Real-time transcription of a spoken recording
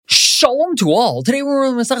Shalom to all. Today we're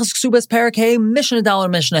in Maseches Kesuvos Perek Hey, Mishnah Dal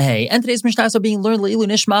and Mishnah Hey, and today's Mishnah is being learned Leilu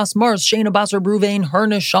Nishmas Mars Sheina Basar Bruvain, her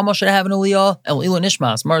Neshama should have an Aliyah, and Leilu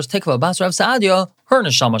Nishmas Mars Tikva Basar of Saadia, her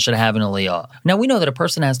Neshama should have an Aliyah. Now we know that a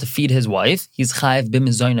person has to feed his wife. He's Chayiv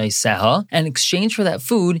B'Mizoynai Seha, and in exchange for that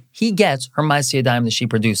food, he gets her Ma'aseh Yadayim that she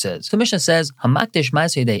produces. So Mishnah says, Hamakdish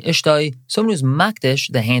Ma'aseh Yadai Ishtai, someone who's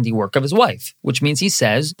Makdish the handiwork of his wife, which means he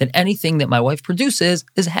says that anything that my wife produces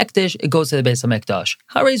is hektish, it goes to the Beis HaMikdash.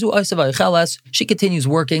 Harezu Oisav Aicheles, she continues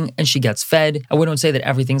working and she gets fed, and we don't say that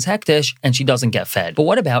everything's hektish and she doesn't get fed. But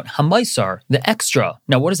what about Hamaisar, the extra?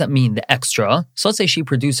 Now what does that mean, the extra? So let's say she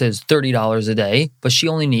produces $30 a day, but she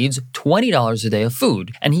only needs $20 a day of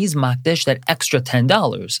food, and he's makdish that extra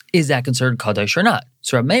 $10. Is that considered kadosh or not?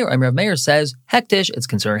 So Rav Meir says, hektish, it's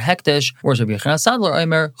considered hektish, whereas Rabbi Yochanan Sandler,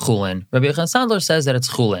 Omer, chulin. Rabbi Yochanan Sandler says that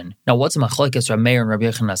it's chulin. Now, what's machlokes Rav Meir and Rabbi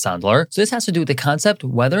Yochanan Sandler? So this has to do with the concept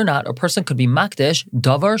whether or not a person could be makdish,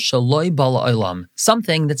 davar shaloi bala olam,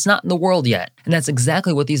 something that's not in the world yet. And that's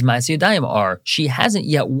exactly what these Ma'aseh Yadayim are. She hasn't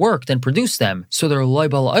yet worked and produced them, so they're loi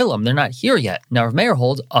bala olam, they're not here yet. Now, Rav Meir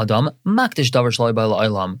holds, Adam, makdish davar shaloi bala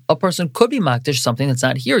olam. A person could be makdish something that's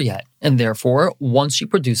not here yet. And therefore, once she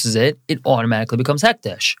produces it, it automatically becomes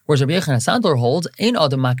hektish. Whereas Rabbi Yochanan Sandler holds, Ein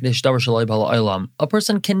Adam Makdish Davar Shaloi Bala Olam. A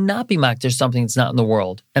person cannot be makdish something that's not in the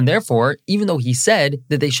world. And therefore, even though he said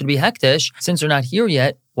that they should be hektish, since they're not here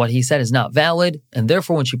yet, what he said is not valid, and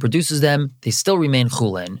therefore when she produces them, they still remain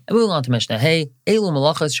chulin. And moving on to Mishnah Hey, Elu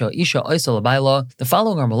malachos she'isha oisa labayla. The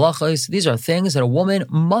following are malachos. These are things that a woman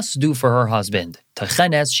must do for her husband.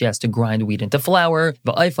 Tachenes, she has to grind wheat into flour.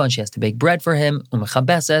 Va'ifan, she has to bake bread for him.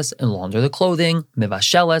 Umechabeses, and launder the clothing.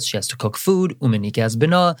 Mivasheles, she has to cook food. Umenikaz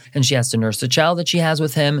bina, and she has to nurse the child that she has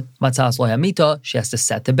with him. Matzas loyamita, she has to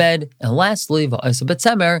set the bed. And lastly, va'isa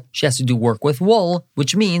betzemer, she has to do work with wool,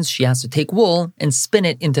 which means she has to take wool and spin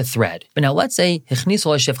it into thread. But now let's say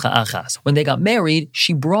when they got married,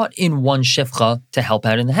 she brought in one shifcha to help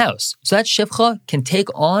out in the house. So that shifcha can take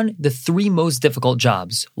on the three most difficult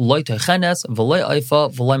jobs. Now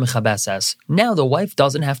the wife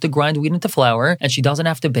doesn't have to grind wheat into flour, and she doesn't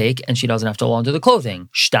have to bake, and she doesn't have to launder the clothing.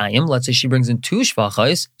 Shtayim, let's say she brings in two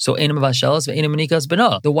shvachos, so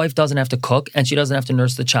the wife doesn't have to cook, and she doesn't have to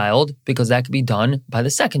nurse the child, because that could be done by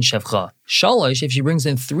the second shifcha. Shalosh, if she brings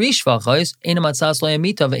in three shvachos,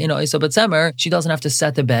 she doesn't have to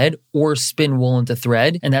set the bed or spin wool into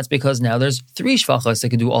thread, and that's because now there's three shvachos that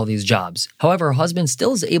can do all these jobs. However, her husband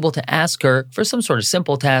still is able to ask her for some sort of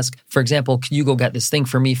simple task. For example, can you go get this thing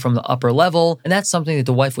for me from the upper level? And that's something that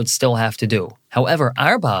the wife would still have to do. However,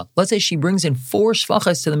 Arba, let's say she brings in four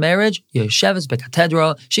shvachas to the marriage, Yesheves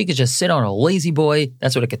bekatedra, she could just sit on a lazy boy.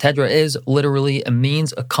 That's what a katedra is. Literally, it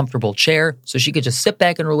means a comfortable chair. So she could just sit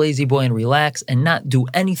back in her lazy boy and relax and not do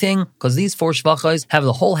anything, because these four shvachas have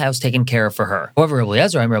the whole house taken care of for her. However,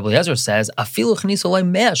 Rabbi Eliezer says, Afilu chnisolai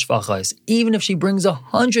mea shvachas, even if she brings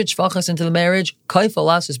 100 shvachas into the marriage, kaifa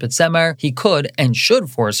lasus betzemer, he could and should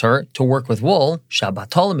force her to work with wool,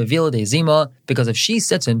 shabbatol mevila de zima, because if she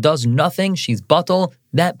sits and does nothing, she's batal.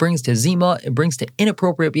 That brings to zima, it brings to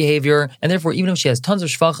inappropriate behavior, and therefore even if she has tons of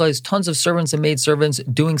shvachas, tons of servants and maidservants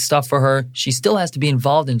doing stuff for her, she still has to be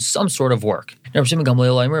involved in some sort of work. Now, Rav Shimon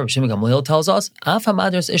Gamliel tells us,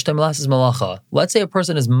 let's say a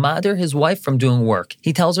person is mader his wife from doing work.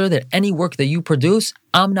 He tells her that any work that you produce,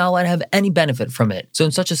 I'm not allowed to have any benefit from it. So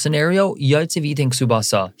in such a scenario, Yotzev eating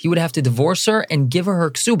ksubasa. He would have to divorce her and give her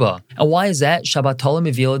ksuba. And why is that? Shabbatala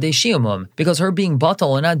mevila de shiumum. Because her being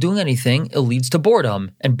batal and not doing anything, it leads to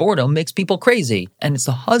boredom. And boredom makes people crazy. And it's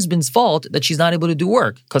the husband's fault that she's not able to do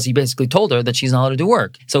work, because he basically told her that she's not allowed to do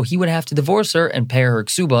work. So he would have to divorce her and pay her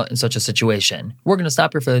ksuba in such a situation. We're going to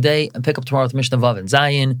stop here for the day and pick up tomorrow with Mishnah Vav and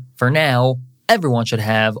Zayin. For now, everyone should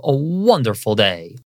have a wonderful day.